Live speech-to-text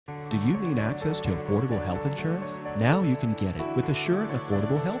you need access to affordable health insurance? Now you can get it with Assurant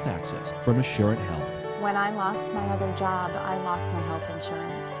Affordable Health Access from Assurant Health. When I lost my other job, I lost my health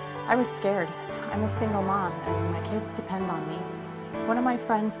insurance. I was scared. I'm a single mom and my kids depend on me. One of my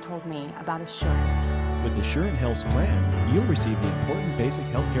friends told me about Assurant. With Assurant Health's plan, you'll receive the important basic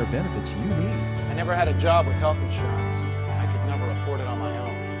healthcare benefits you need. I never had a job with health insurance. I could never afford it on my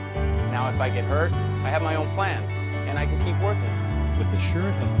own. Now if I get hurt, I have my own plan and I can keep working. With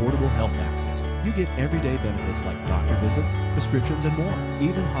Assurant Affordable Health Access, you get everyday benefits like doctor visits, prescriptions, and more,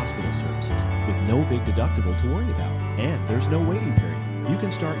 even hospital services, with no big deductible to worry about. And there's no waiting period. You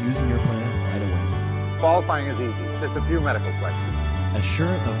can start using your plan right away. Qualifying is easy, just a few medical questions.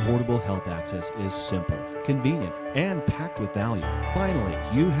 Assurant Affordable Health Access is simple, convenient, and packed with value. Finally,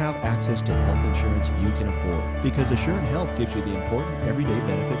 you have access to health insurance you can afford because Assurant Health gives you the important everyday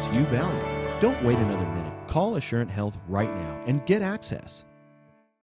benefits you value. Don't wait another minute. Call Assurant Health right now and get access.